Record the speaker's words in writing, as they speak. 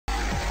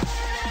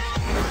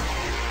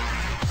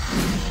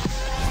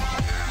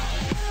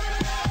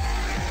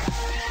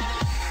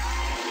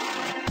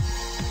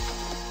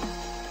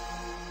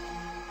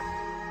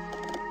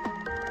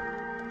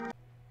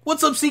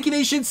What's up,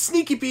 SnEaKyNation?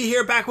 SnEaKyP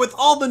here, back with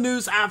all the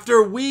news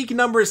after week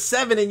number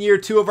 7 in year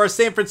 2 of our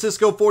San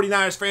Francisco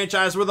 49ers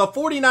franchise, where the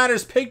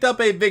 49ers picked up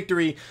a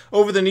victory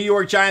over the New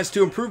York Giants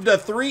to improve to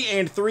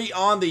 3-3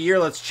 on the year.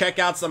 Let's check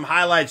out some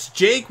highlights.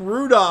 Jake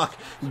Rudock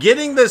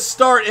getting the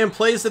start in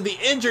place of the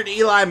injured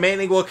Eli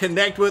Manning will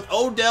connect with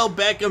Odell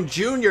Beckham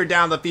Jr.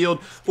 down the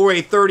field for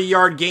a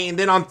 30-yard gain.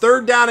 Then on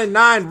 3rd down and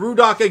 9,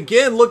 Rudock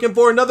again looking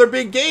for another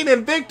big gain,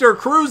 and Victor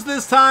Cruz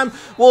this time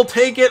will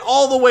take it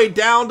all the way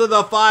down to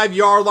the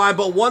 5-yard line.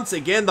 But once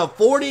again, the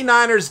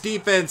 49ers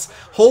defense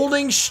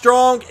holding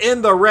strong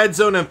in the red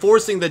zone and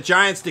forcing the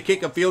Giants to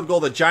kick a field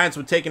goal. The Giants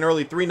would take an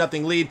early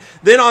 3-0 lead.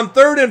 Then on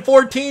 3rd and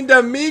 14,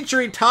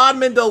 Dimitri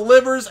Todman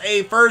delivers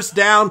a first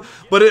down,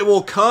 but it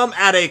will come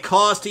at a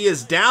cost. He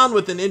is down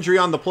with an injury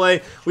on the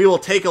play. We will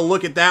take a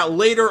look at that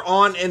later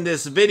on in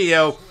this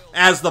video.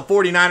 As the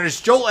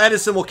 49ers, Joel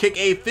Edison will kick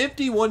a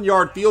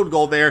 51-yard field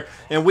goal there,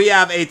 and we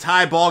have a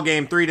tie ball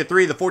game,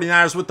 3-3. The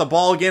 49ers with the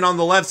ball again on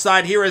the left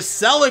side. Here is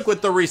Selleck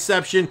with the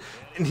reception,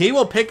 and he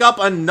will pick up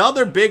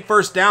another big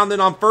first down. Then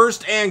on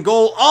 1st and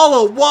goal,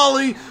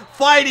 Wally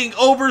fighting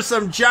over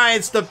some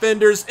Giants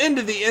defenders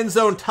into the end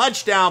zone,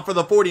 touchdown for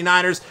the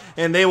 49ers,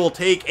 and they will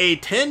take a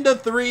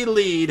 10-3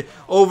 lead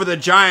over the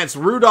Giants.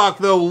 Rudock,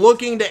 though,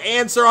 looking to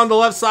answer on the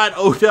left side.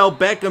 Odell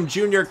Beckham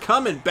Jr.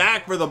 coming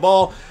back for the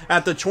ball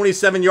at the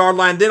 27-yard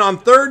line. Then on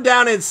 3rd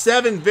down and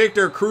 7,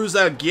 Victor Cruz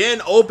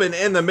again open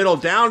in the middle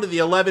down to the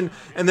 11.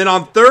 And then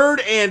on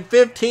 3rd and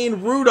 15,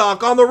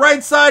 Rudock on the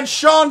right side.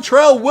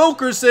 Seantrell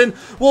Wilkerson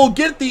will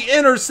get the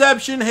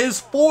interception, his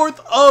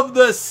 4th of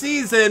the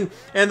season,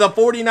 and the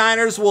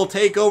 49ers will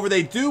take over.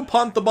 They do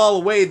punt the ball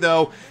away,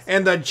 though,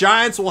 and the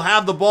Giants will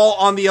have the ball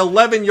on the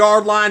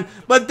 11-yard line,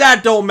 but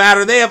that don't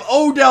matter. They have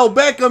Odell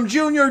Beckham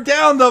Jr.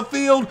 down the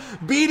field,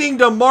 beating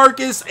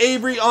DeMarcus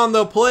Avery on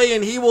the play,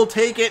 and he will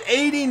take it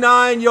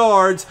 89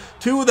 yards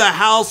to the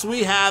house.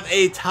 We have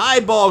a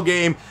tie ball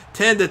game,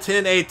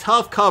 10-10, a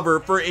tough cover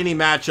for any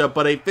matchup,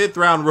 but a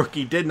 5th-round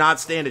rookie did not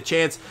stand a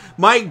chance.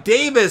 Mike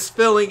Davis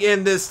filling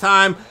in this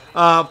time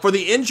for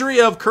the injury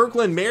of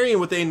Kirkland Marion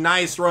with a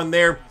nice run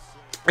there.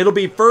 It'll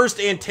be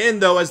 1st and 10,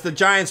 though, as the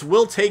Giants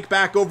will take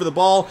back over the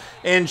ball,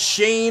 and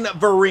Shane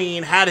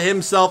Vereen had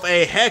himself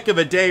a heck of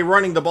a day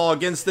running the ball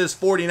against this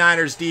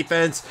 49ers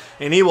defense,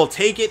 and he will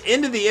take it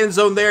into the end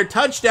zone there.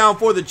 Touchdown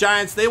for the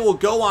Giants. They will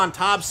go on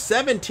top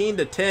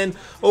 17-10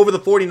 over the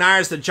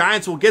 49ers. The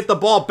Giants will get the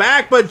ball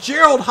back, but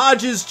Gerald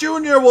Hodges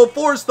Jr. will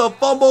force the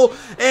fumble,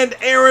 and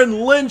Aaron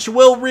Lynch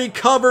will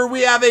recover.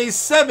 We have a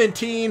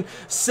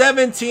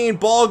 17-17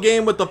 ball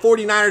game with the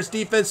 49ers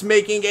defense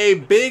making a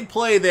big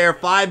play there.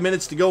 5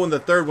 minutes to go in the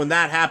 3rd when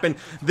that happened.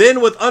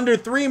 Then with under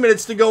 3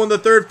 minutes to go in the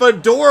 3rd,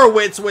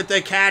 Fedorowicz with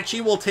the catch.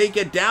 He will take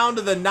it down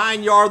to the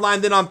 9-yard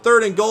line. Then on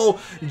 3rd and goal,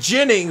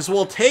 Jennings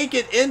will take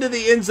it into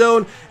the end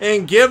zone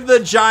and give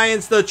the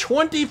Giants the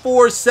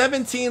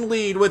 24-17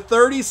 lead with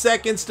 30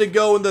 seconds to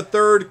go in the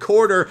 3rd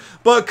quarter.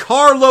 But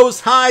Carlos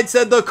Hyde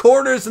said the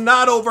quarter's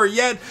not over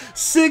yet.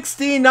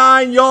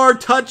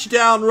 69-yard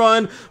touchdown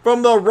run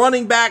from the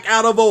running back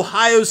out of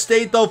Ohio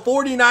State. The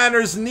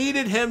 49ers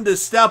needed him to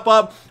step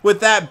up with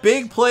that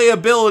big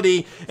playability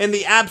in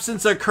the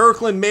absence of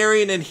Kirkland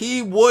Marion, and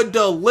he would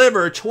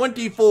deliver.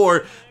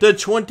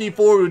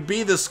 24-24 would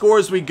be the score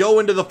as we go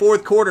into the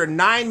 4th quarter.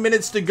 9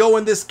 minutes to go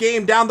in this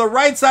game. Down the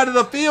right side of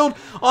the field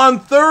on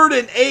 3rd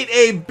and 8,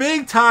 a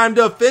big-time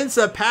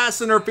defensive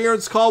pass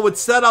interference call would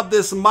set up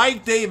this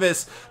Mike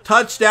Davis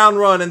touchdown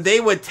run, and they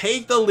would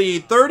take the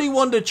lead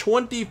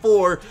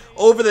 31-24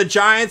 over the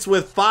Giants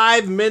with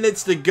 5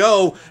 minutes to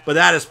go. But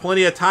that is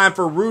plenty of time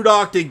for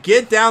Rudock to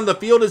get down the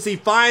field as he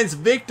finds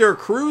Victor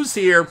Cruz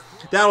here.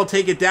 That'll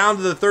take it down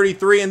to the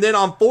 33, and then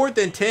on 4th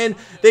and 10,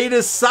 they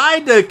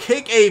decide to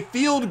kick a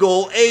field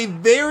goal. A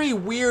very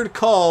weird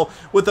call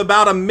with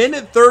about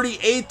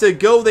 1:38 to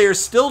go. They are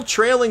still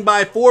trailing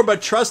by 4,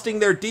 but trusting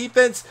their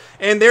defense,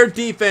 and their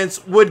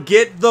defense would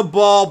get the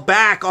ball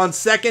back on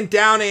 2nd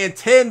down and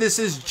 10. This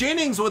is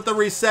Jennings with the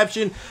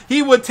reception.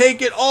 He would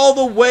take it all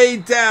the way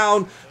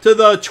down to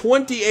the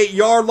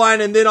 28-yard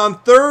line, and then on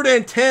 3rd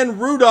and 10,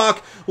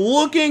 Rudock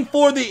looking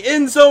for the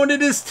end zone.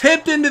 It is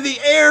tipped into the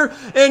air,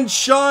 and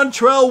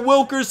Seantrell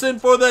Wilkerson,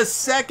 for the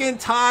 2nd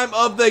time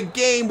of the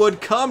game, would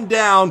come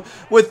down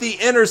with the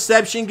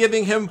interception,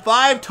 giving him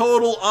 5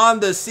 total on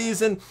the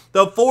season.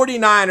 The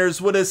 49ers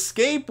would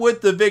escape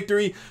with the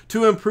victory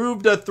to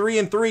improve to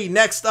 3-3.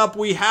 Next up,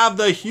 we have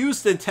the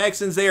Houston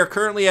Texans. They are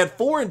currently at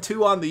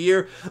 4-2 on the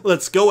year.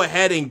 Let's go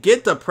ahead and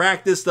get to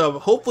practice to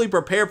hopefully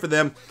prepare for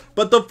them.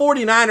 But the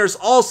 49ers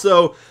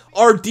also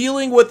are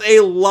dealing with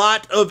a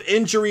lot of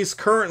injuries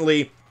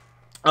currently.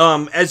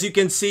 As you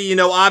can see, you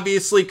know,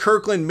 obviously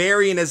Kirkland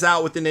Marion is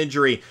out with an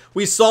injury.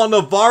 We saw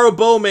Navarro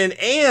Bowman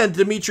and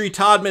Dimitri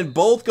Todman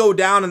both go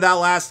down in that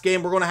last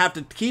game. We're going to have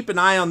to keep an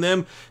eye on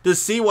them to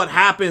see what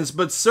happens,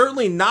 but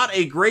certainly not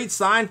a great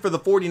sign for the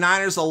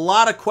 49ers. A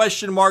lot of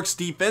question marks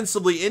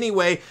defensively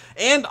anyway,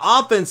 and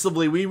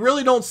offensively. We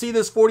really don't see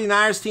this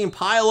 49ers team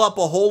pile up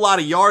a whole lot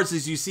of yards,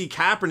 as you see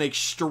Kaepernick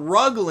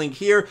struggling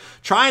here,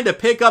 trying to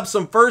pick up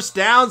some first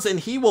downs, and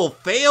he will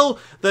fail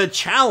the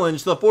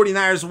challenge. The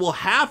 49ers will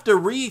have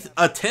to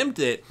attempt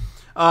it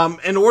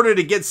in order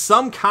to get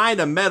some kind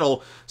of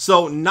medal.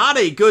 So not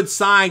a good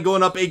sign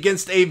going up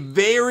against a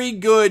very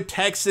good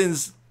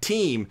Texans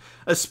team,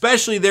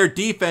 especially their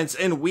defense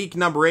in week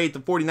number 8.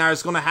 The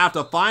 49ers going to have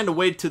to find a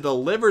way to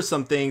deliver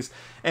some things.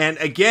 And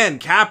again,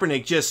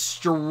 Kaepernick just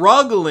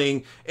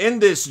struggling in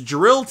this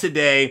drill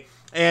today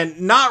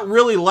and not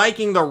really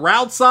liking the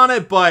routes on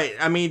it. But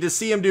I mean, to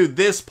see him do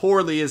this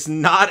poorly is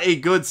not a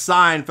good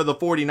sign for the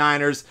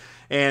 49ers.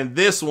 And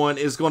this one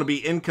is going to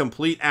be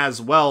incomplete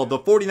as well. The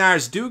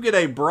 49ers do get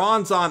a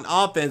bronze on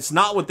offense.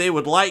 Not what they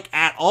would like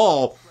at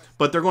all,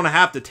 but they're going to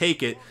have to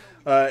take it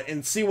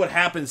and see what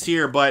happens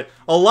here. But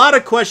a lot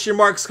of question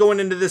marks going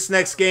into this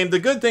next game. The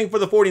good thing for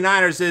the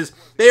 49ers is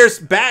they're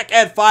back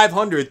at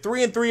 500,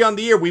 3-3 on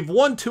the year. We've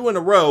won 2 in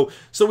a row,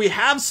 so we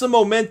have some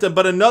momentum,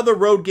 but another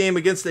road game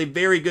against a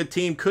very good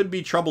team could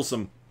be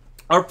troublesome.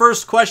 Our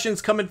first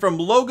question's coming from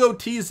Logo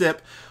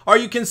T-Zip. Are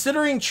you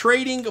considering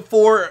trading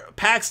for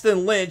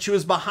Paxton Lynch, who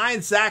is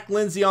behind Zach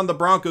Lindsey on the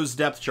Broncos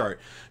depth chart?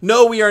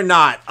 No, we are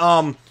not.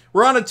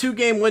 We're on a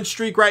 2-game win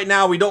streak right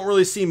now. We don't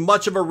really see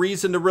much of a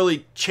reason to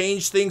really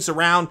change things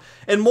around.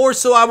 And more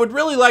so, I would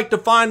really like to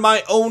find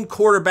my own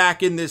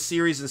quarterback in this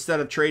series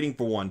instead of trading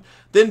for one.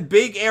 Then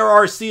Big Air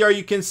RC, are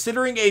you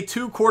considering a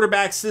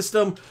 2-quarterback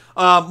system?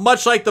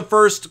 Much like the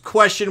first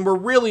question, we're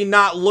really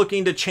not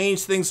looking to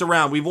change things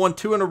around. We've won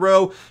 2 in a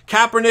row.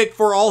 Kaepernick,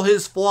 for all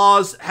his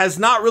flaws, has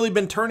not really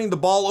been turning the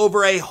ball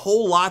over a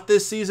whole lot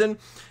this season.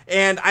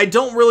 And I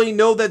don't really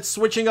know that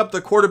switching up the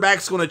quarterback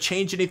is going to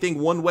change anything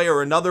one way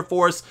or another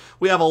for us.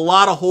 We have a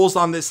lot of holes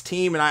on this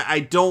team, and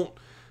I don't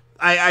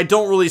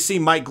really see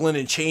Mike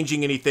Glennon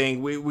changing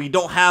anything. We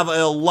don't have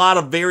a lot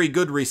of very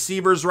good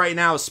receivers right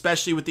now,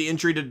 especially with the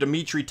injury to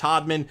Dimitri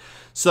Todman.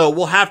 So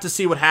we'll have to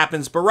see what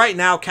happens. But right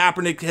now,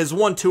 Kaepernick has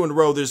won 2 in a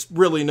row. There's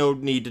really no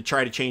need to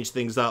try to change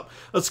things up.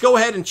 Let's go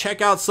ahead and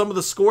check out some of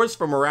the scores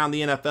from around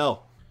the NFL.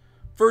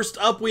 First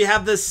up, we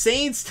have the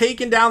Saints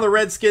taking down the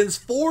Redskins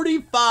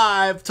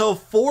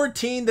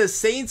 45-14. The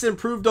Saints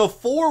improved to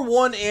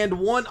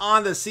 4-1-1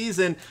 on the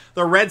season.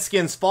 The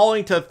Redskins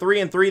falling to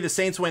 3-3. The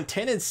Saints went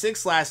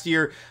 10-6 last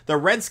year. The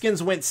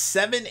Redskins went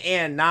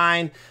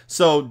 7-9.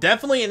 So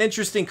definitely an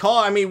interesting call.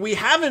 I mean, we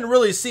haven't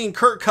really seen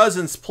Kirk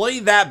Cousins play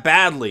that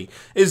badly,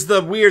 is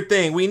the weird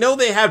thing. We know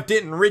they have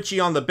Denton Ritchie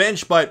on the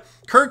bench, but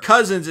Kirk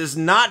Cousins is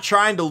not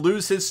trying to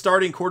lose his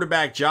starting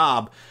quarterback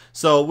job.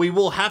 So we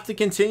will have to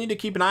continue to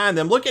keep an eye on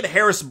them. Look at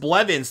Harris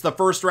Blevins, the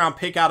first-round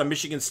pick out of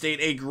Michigan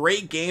State. A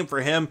great game for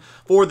him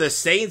for the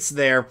Saints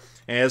there.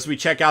 As we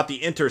check out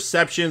the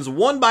interceptions,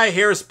 one by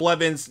Harris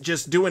Blevins,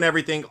 just doing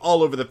everything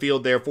all over the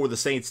field there for the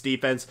Saints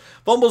defense.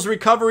 Fumbles,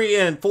 recovery,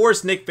 and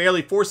force. Nick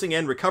Fairley forcing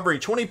and recovering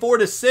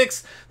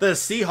 24-6. The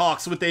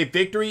Seahawks with a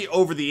victory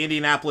over the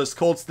Indianapolis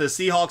Colts. The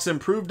Seahawks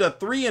improved to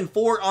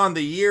 3-4 on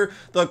the year.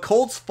 The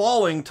Colts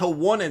falling to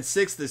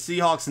 1-6. The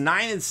Seahawks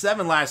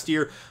 9-7 last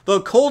year. The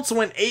Colts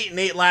went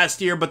 8-8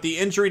 last year, but the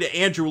injury to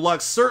Andrew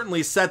Luck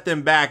certainly set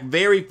them back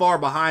very far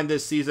behind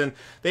this season.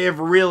 They have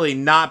really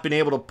not been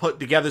able to put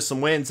together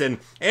some wins, and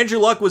Andrew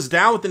Luck was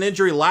down with an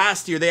injury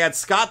last year. They had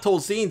Scott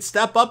Tolzien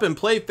step up and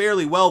play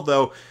fairly well,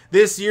 though.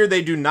 This year,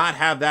 they do not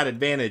have that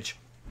advantage.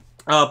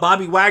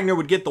 Bobby Wagner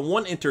would get the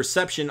 1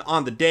 interception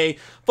on the day.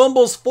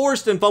 Fumbles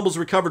forced and fumbles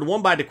recovered.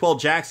 One by DeQuell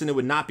Jackson. It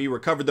would not be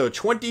recovered, though.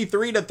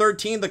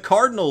 23-13, the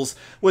Cardinals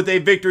with a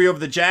victory over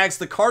the Jags.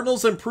 The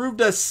Cardinals improved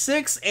to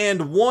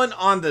 6-1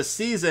 on the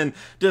season,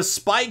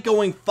 despite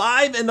going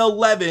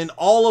 5-11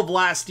 all of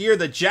last year.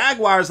 The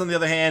Jaguars, on the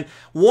other hand,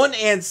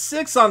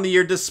 1-6 on the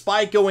year,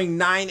 despite going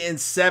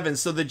 9-7.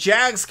 So the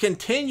Jags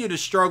continue to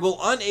struggle,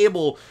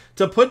 unable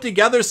to put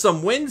together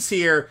some wins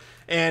here.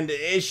 And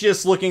it's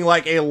just looking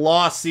like a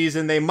lost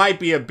season. They might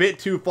be a bit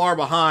too far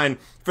behind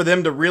for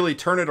them to really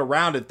turn it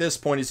around at this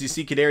point, as you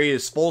see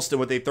Kadarius Folston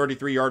with a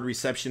 33-yard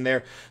reception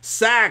there.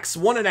 Sacks,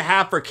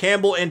 1.5 for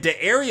Campbell, and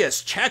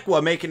Darius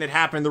Chekwa making it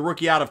happen, the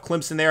rookie out of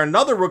Clemson there.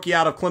 Another rookie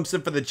out of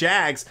Clemson for the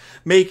Jags,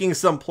 making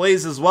some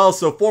plays as well.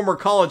 So former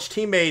college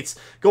teammates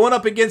going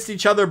up against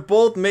each other,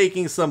 both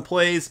making some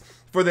plays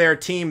for their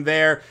team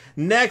there.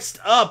 Next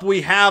up,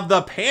 we have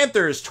the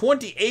Panthers,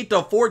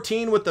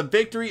 28-14 with the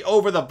victory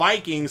over the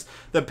Vikings.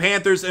 The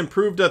Panthers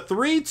improved to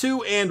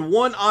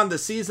 3-2-1 on the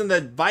season.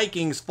 The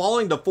Vikings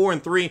falling to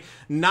 4-3.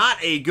 Not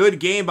a good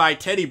game by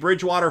Teddy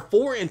Bridgewater.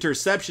 4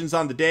 interceptions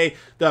on the day.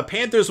 The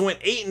Panthers went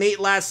 8-8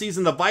 last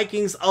season. The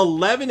Vikings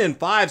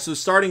 11-5. So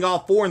starting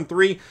off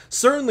 4-3,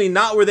 certainly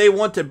not where they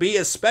want to be,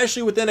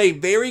 especially within a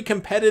very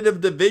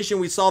competitive division.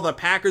 We saw the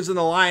Packers and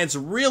the Lions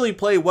really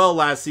play well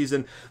last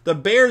season. The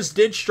Bears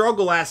did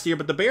struggle last year,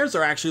 but the Bears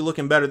are actually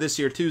looking better this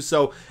year too.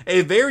 So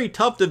a very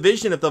tough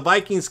division. If the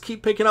Vikings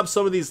keep picking up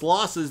some of these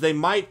losses, they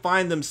might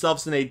find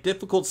themselves in a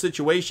difficult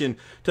situation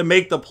to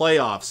make the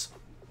playoffs.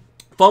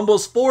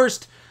 Fumbles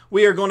forced,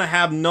 we are going to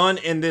have none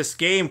in this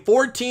game.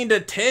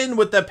 14-10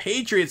 with the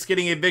Patriots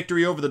getting a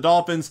victory over the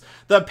Dolphins.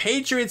 The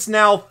Patriots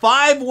now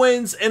 5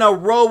 wins in a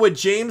row with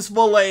James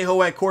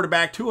Vallejo at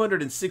quarterback,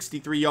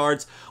 263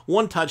 yards,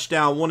 1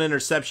 touchdown, 1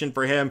 interception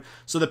for him.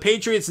 So the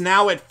Patriots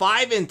now at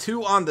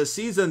 5-2 on the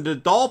season. The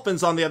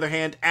Dolphins, on the other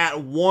hand, at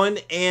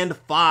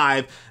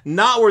 1-5.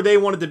 Not where they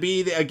wanted to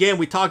be. Again,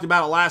 we talked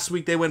about it last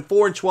week. They went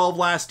 4-12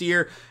 last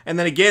year. And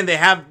then again, they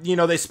have,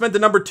 they spent the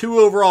number 2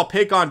 overall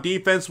pick on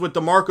defense with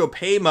DeMarco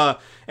Pema.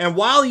 And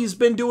while he's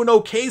been doing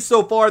okay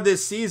so far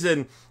this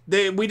season,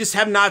 we just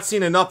have not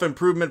seen enough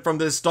improvement from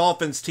this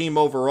Dolphins team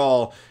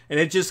overall. And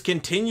it just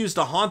continues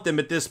to haunt them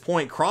at this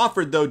point.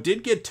 Crawford, though,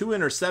 did get 2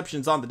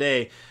 interceptions on the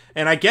day.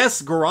 And I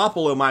guess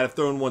Garoppolo might have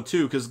thrown 1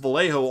 too, because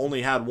Vallejo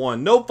only had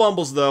 1. No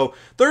fumbles, though.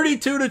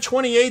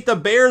 32-28, the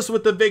Bears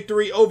with the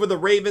victory over the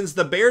Ravens.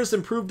 The Bears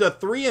improved to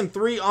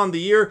 3-3 on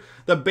the year.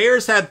 The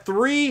Bears had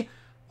 3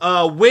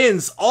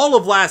 wins all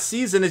of last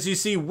season. As you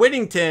see,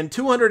 Whittington,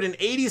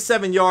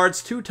 287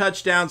 yards, 2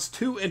 touchdowns,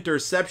 2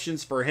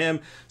 interceptions for him.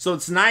 So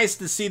it's nice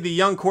to see the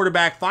young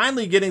quarterback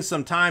finally getting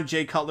some time.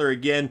 Jay Cutler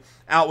again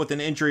out with an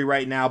injury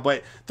right now,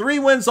 but 3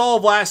 wins all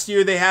of last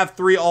year. They have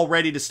 3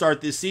 already to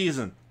start this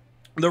season.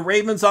 The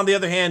Ravens, on the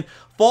other hand,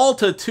 fall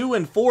to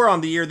 2-4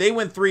 on the year. They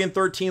went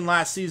 3-13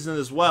 last season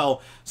as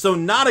well. So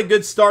not a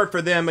good start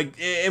for them.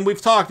 And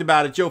we've talked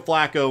about it. Joe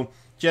Flacco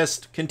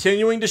just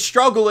continuing to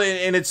struggle,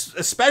 and it's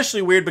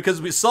especially weird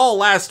because we saw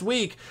last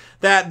week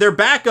that their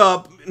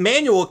backup,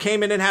 Manuel,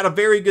 came in and had a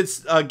very good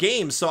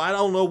game, so I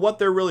don't know what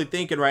they're really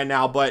thinking right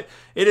now, but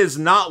it is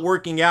not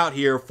working out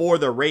here for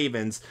the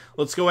Ravens.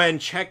 Let's go ahead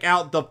and check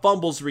out the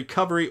fumbles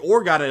recovery.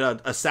 Or got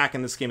a sack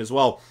in this game as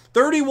well.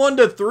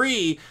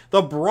 31-3,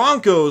 the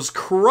Broncos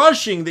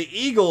crushing the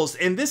Eagles,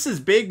 and this is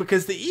big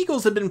because the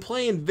Eagles have been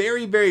playing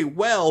very, very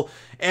well,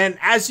 and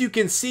as you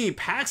can see,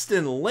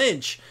 Paxton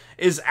Lynch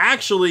is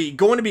actually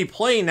going to be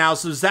playing now,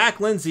 so Zach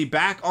Lindsey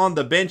back on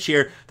the bench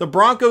here. The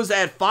Broncos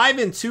at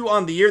 5-2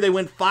 on the year. They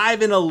went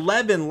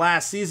 5-11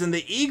 last season.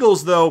 The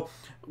Eagles, though,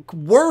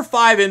 were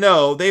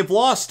 5-0. They've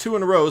lost 2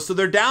 in a row, so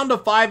they're down to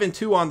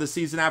 5-2 on the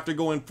season after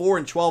going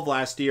 4-12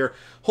 last year.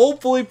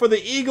 Hopefully for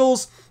the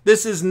Eagles,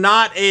 this is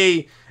not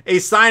a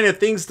sign of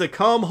things to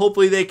come.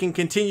 Hopefully they can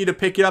continue to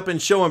pick it up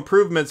and show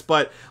improvements,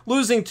 but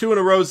losing 2 in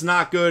a row is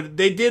not good.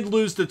 They did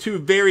lose to 2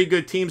 very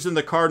good teams in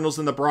the Cardinals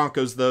and the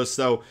Broncos, though,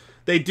 so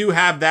they do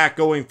have that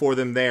going for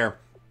them there.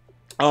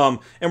 And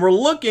we're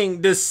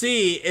looking to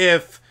see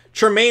if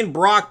Tremaine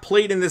Brock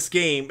played in this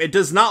game. It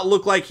does not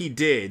look like he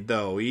did,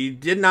 though. He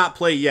did not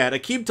play yet.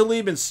 Aqib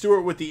Talib and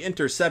Stewart with the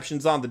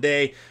interceptions on the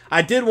day.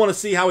 I did want to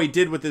see how he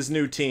did with his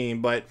new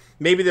team, but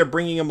maybe they're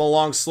bringing him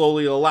along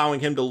slowly, allowing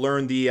him to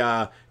learn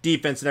the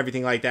defense and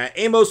everything like that.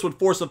 Amos would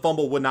force a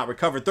fumble, would not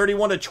recover.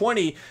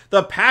 31-20,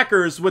 the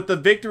Packers with the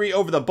victory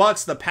over the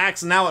Bucs. The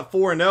Packs now at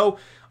 4-0.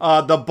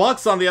 The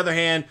Bucs, on the other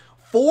hand,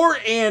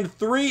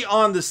 4-3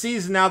 on the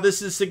season. Now,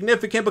 this is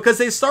significant because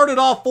they started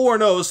off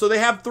 4-0, so they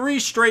have 3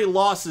 straight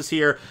losses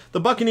here. The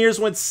Buccaneers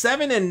went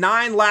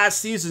 7-9 last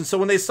season, so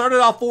when they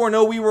started off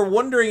 4-0, we were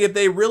wondering if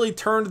they really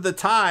turned the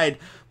tide,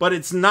 but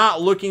it's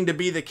not looking to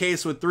be the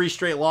case with 3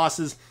 straight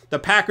losses. The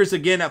Packers,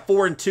 again, at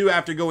 4-2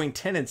 after going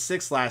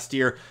 10-6 last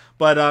year.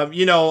 But,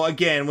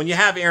 again, when you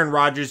have Aaron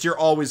Rodgers, you're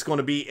always going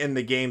to be in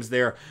the games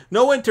there.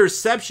 No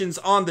interceptions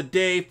on the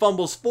day.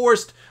 Fumbles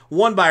forced.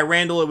 1 by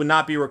Randall. It would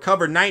not be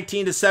recovered.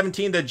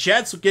 19-17. The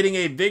Jets getting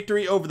a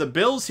victory over the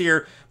Bills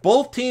here.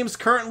 Both teams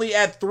currently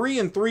at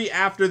 3-3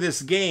 after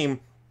this game.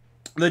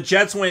 The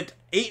Jets went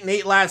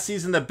 8-8 last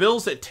season. The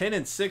Bills at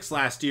 10-6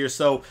 last year.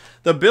 So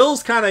the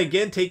Bills kind of,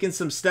 again, taking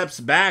some steps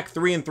back,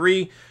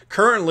 3-3.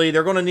 Currently,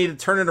 they're going to need to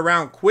turn it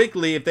around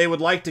quickly if they would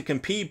like to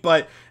compete,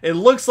 but it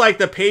looks like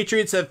the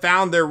Patriots have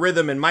found their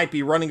rhythm and might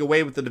be running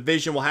away with the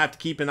division. We'll have to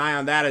keep an eye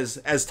on that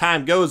as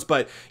time goes,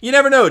 but you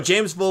never know.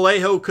 James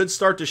Vallejo could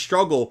start to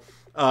struggle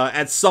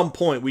at some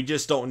point. We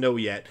just don't know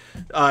yet.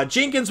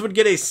 Jenkins would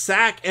get a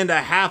sack and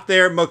a half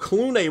there.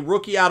 McClune, a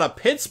rookie out of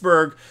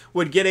Pittsburgh,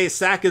 would get a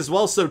sack as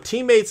well. So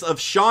teammates of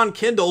Sean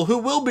Kendall, who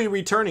will be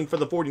returning for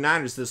the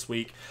 49ers this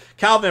week.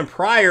 Calvin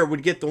Pryor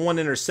would get the 1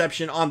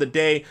 interception on the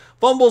day.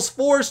 Fumbles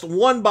forced,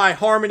 1 by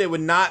Harmon. It would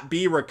not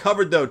be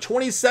recovered, though.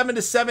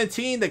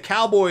 27-17, the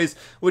Cowboys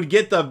would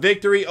get the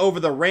victory over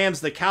the Rams.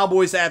 The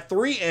Cowboys at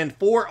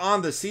 3-4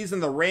 on the season.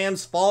 The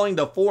Rams falling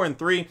to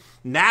 4-3.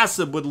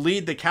 Nassib would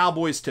lead the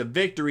Cowboys to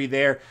victory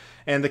there.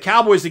 And the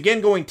Cowboys, again,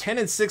 going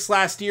 10-6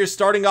 last year,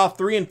 starting off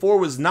 3-4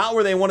 was not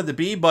where they wanted to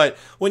be, but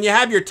when you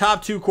have your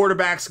top 2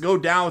 quarterbacks go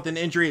down with an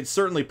injury, it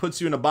certainly puts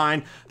you in a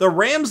bind. The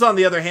Rams, on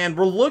the other hand,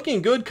 were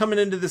looking good coming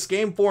into this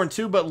game,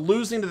 4-2, but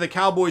losing to the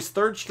Cowboys'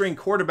 3rd-string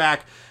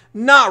quarterback,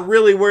 not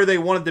really where they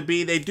wanted to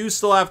be. They do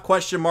still have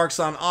question marks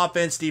on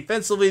offense.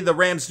 Defensively, the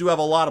Rams do have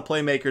a lot of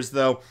playmakers,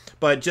 though,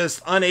 but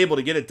just unable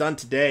to get it done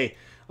today.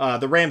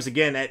 The Rams,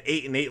 again, at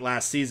 8-8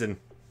 last season.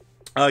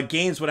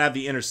 Gaines would have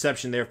the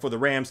interception there for the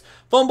Rams.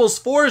 Fumbles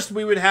forced,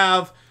 we would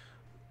have,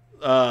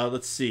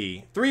 let's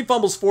see, 3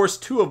 fumbles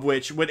forced, 2 of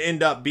which would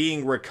end up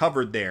being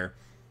recovered there.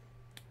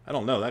 I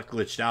don't know, that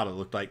glitched out, it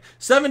looked like.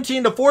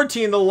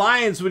 17-14, the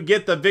Lions would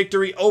get the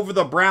victory over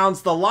the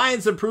Browns. The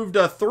Lions improved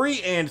to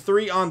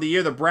 3-3 on the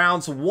year. The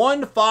Browns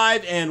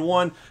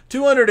 1-5-1,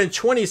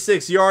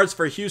 226 yards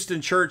for Houston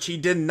Church. He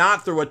did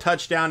not throw a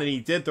touchdown, and he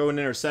did throw an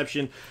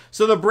interception.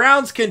 So the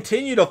Browns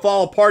continue to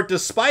fall apart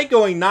despite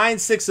going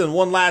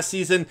 9-6-1 last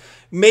season.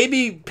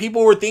 Maybe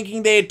people were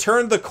thinking they had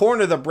turned the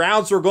corner. The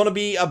Browns were going to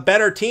be a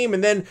better team.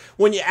 And then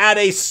when you add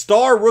a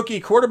star rookie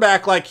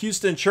quarterback like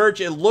Houston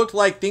Church, it looked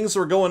like things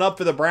were going up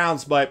for the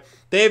Browns. But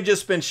they've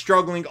just been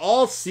struggling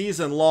all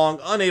season long,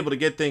 unable to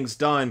get things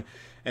done.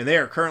 And they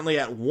are currently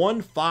at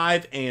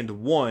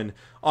 1-5-1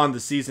 on the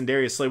season.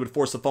 Darius Slay would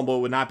force a fumble.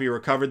 It would not be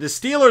recovered. The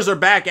Steelers are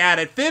back at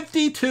it,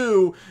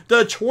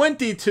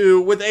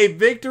 52-22 with a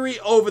victory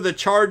over the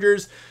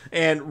Chargers.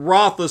 And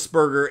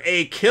Roethlisberger,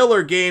 a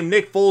killer game.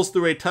 Nick Foles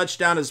threw a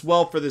touchdown as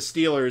well for the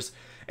Steelers.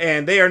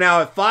 And they are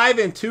now at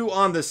 5-2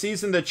 on the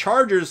season. The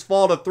Chargers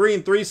fall to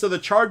 3-3. So the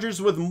Chargers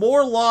with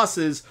more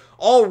losses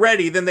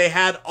already than they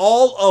had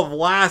all of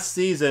last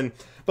season.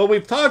 But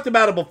we've talked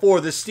about it before.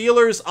 The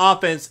Steelers'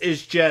 offense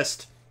is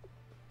just...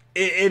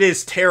 It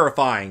is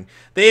terrifying.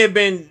 They have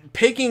been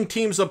picking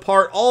teams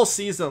apart all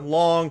season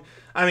long.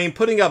 I mean,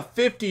 putting up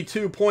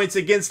 52 points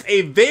against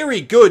a very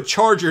good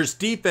Chargers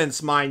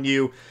defense, mind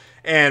you.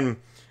 And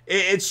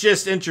it's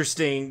just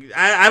interesting.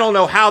 I don't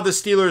know how the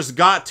Steelers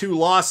got 2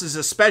 losses,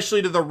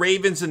 especially to the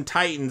Ravens and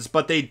Titans,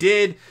 but they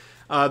did.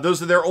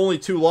 Those are their only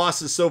 2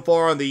 losses so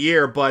far on the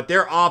year, but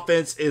their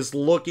offense is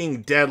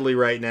looking deadly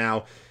right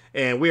now.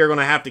 And we are going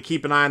to have to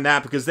keep an eye on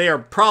that because they are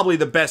probably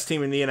the best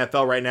team in the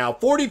NFL right now.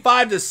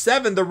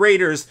 45-7, the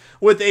Raiders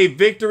with a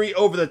victory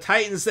over the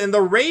Titans. And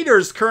the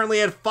Raiders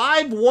currently at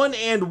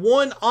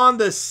 5-1-1 on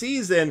the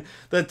season.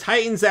 The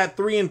Titans at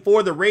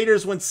 3-4. The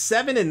Raiders went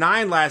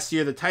 7-9 last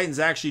year. The Titans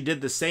actually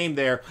did the same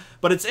there.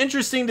 But it's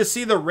interesting to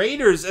see the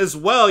Raiders as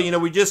well. You know,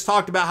 we just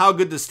talked about how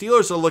good the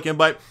Steelers are looking,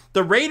 but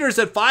the Raiders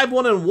at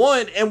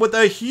 5-1-1 and with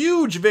a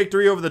huge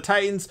victory over the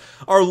Titans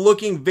are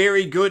looking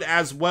very good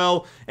as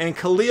well. And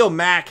Khalil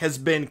Mack has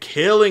been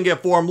killing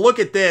it for him. Look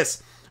at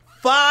this.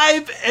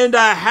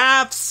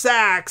 5.5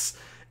 sacks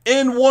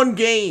in one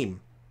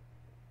game.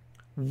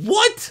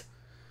 What?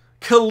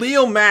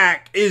 Khalil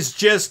Mack is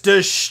just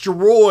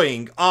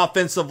destroying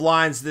offensive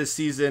lines this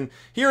season.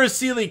 Here is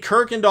Sealy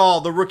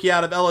Kirkendall, the rookie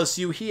out of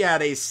LSU. He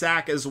had a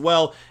sack as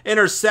well.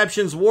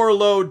 Interceptions,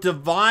 Warlow,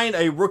 Devine,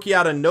 a rookie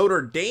out of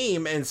Notre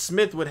Dame, and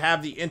Smith would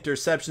have the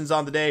interceptions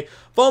on the day.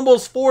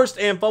 Fumbles forced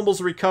and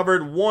fumbles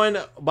recovered. 1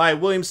 by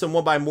Williamson,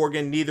 1 by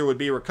Morgan. Neither would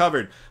be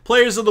recovered.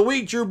 Players of the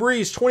week, Drew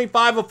Brees,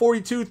 25 of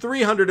 42,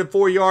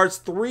 304 yards,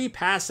 3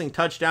 passing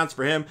touchdowns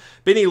for him.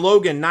 Benny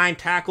Logan, 9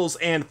 tackles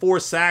and 4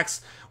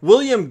 sacks.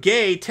 William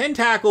Gay, 10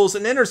 tackles,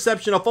 an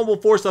interception, a fumble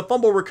forced, a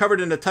fumble recovered,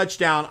 and a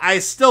touchdown. I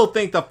still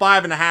think the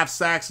 5.5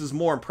 sacks is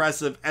more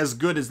impressive, as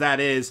good as that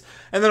is.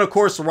 And then, of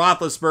course,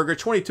 Roethlisberger,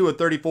 22 of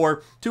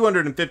 34,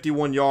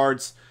 251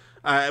 yards.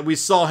 We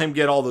saw him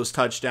get all those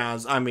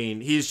touchdowns. I mean,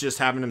 he's just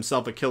having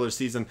himself a killer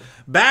season.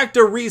 Back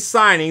to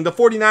re-signing. The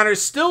 49ers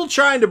still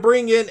trying to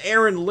bring in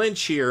Aaron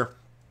Lynch here.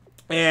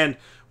 And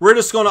we're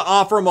just going to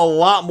offer him a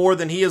lot more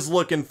than he is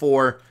looking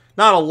for.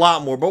 Not a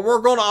lot more, but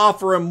we're going to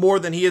offer him more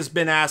than he has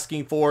been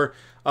asking for,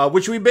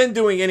 which we've been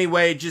doing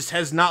anyway. Just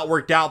has not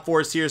worked out for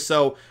us here,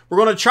 so we're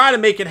going to try to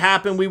make it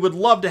happen. We would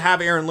love to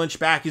have Aaron Lynch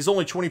back. He's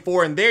only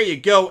 24, and there you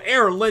go.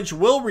 Aaron Lynch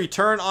will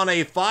return on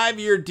a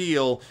 5-year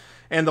deal,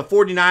 and the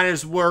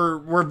 49ers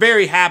were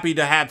very happy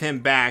to have him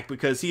back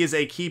because he is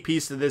a key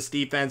piece to this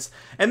defense.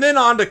 And then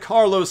on to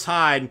Carlos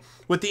Hyde.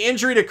 With the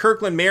injury to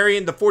Kirkland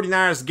Marion, the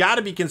 49ers got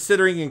to be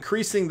considering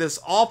increasing this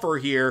offer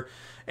here.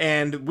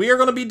 And we are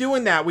going to be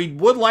doing that. We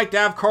would like to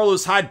have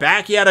Carlos Hyde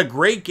back. He had a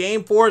great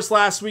game for us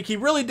last week. He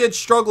really did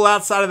struggle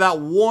outside of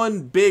that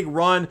one big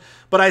run,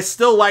 but I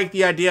still like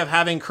the idea of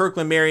having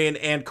Kirkland Marion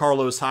and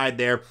Carlos Hyde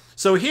there.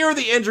 So here are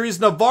the injuries.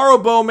 Navarro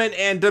Bowman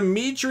and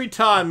Dimitri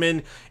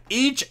Todman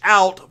each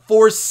out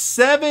for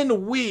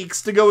 7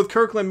 weeks to go with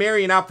Kirkland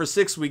Marion out for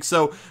 6 weeks.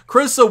 So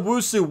Chris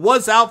Owusu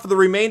was out for the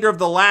remainder of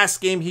the last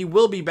game. He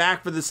will be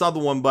back for this other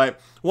one, but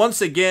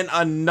once again,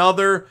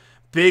 another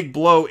big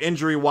blow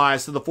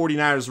injury-wise to the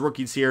 49ers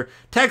rookies here.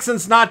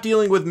 Texans not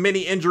dealing with many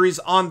injuries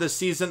on the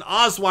season.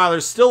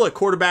 Osweiler still at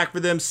quarterback for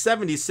them,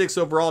 76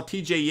 overall.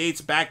 TJ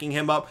Yates backing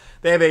him up.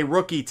 They have a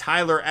rookie,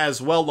 Tyler,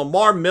 as well.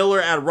 Lamar Miller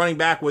at running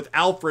back with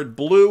Alfred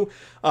Blue.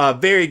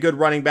 Very good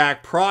running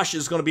back. Prosh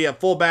is going to be at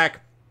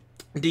fullback.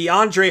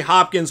 DeAndre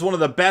Hopkins, one of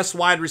the best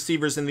wide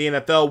receivers in the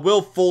NFL.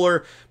 Will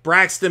Fuller,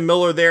 Braxton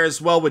Miller there as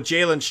well with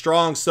Jalen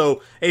Strong.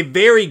 So a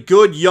very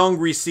good young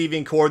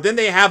receiving core. Then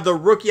they have the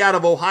rookie out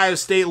of Ohio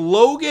State,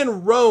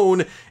 Logan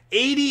Roan,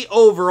 80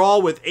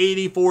 overall with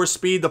 84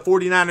 speed. The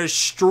 49ers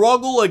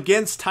struggle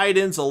against tight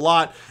ends a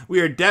lot.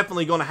 We are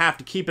definitely going to have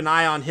to keep an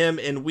eye on him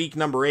in week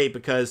number 8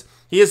 because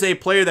he is a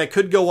player that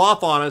could go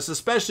off on us,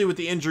 especially with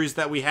the injuries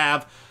that we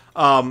have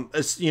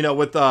you know,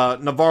 with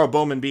Navarro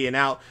Bowman being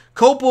out.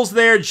 Copel's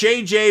there,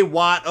 J.J.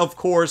 Watt, of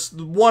course,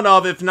 one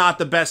of, if not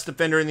the best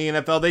defender in the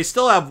NFL. They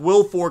still have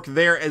Will Fork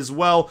there as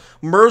well.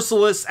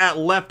 Merciless at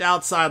left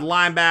outside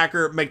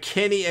linebacker.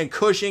 McKinney and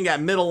Cushing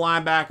at middle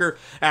linebacker.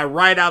 At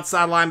right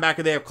outside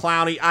linebacker, they have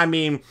Clowney. I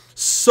mean,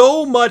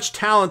 so much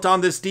talent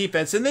on this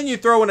defense. And then you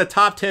throw in a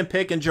top 10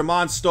 pick in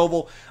Jamon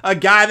Stovall, a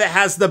guy that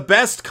has the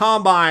best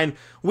combine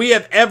we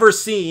have ever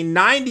seen.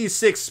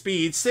 96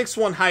 speed,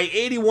 6'1" height,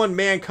 81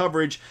 man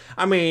coverage.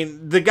 I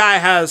mean, the guy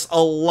has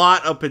a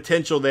lot of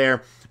potential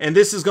there. And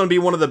this is going to be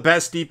one of the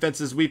best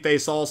defenses we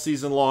face all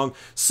season long.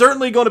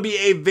 Certainly going to be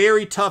a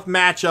very tough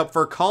matchup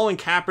for Colin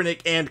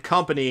Kaepernick and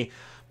company.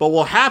 But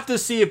we'll have to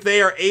see if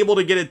they are able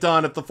to get it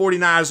done, if the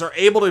 49ers are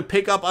able to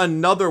pick up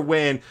another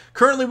win.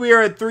 Currently, we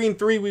are at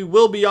 3-3. We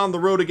will be on the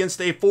road against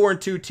a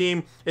 4-2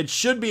 team. It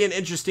should be an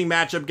interesting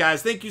matchup,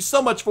 guys. Thank you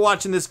so much for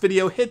watching this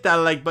video. Hit that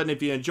like button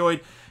if you enjoyed.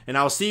 And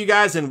I'll see you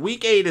guys in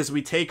Week 8 as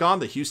we take on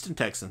the Houston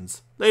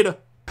Texans. Later.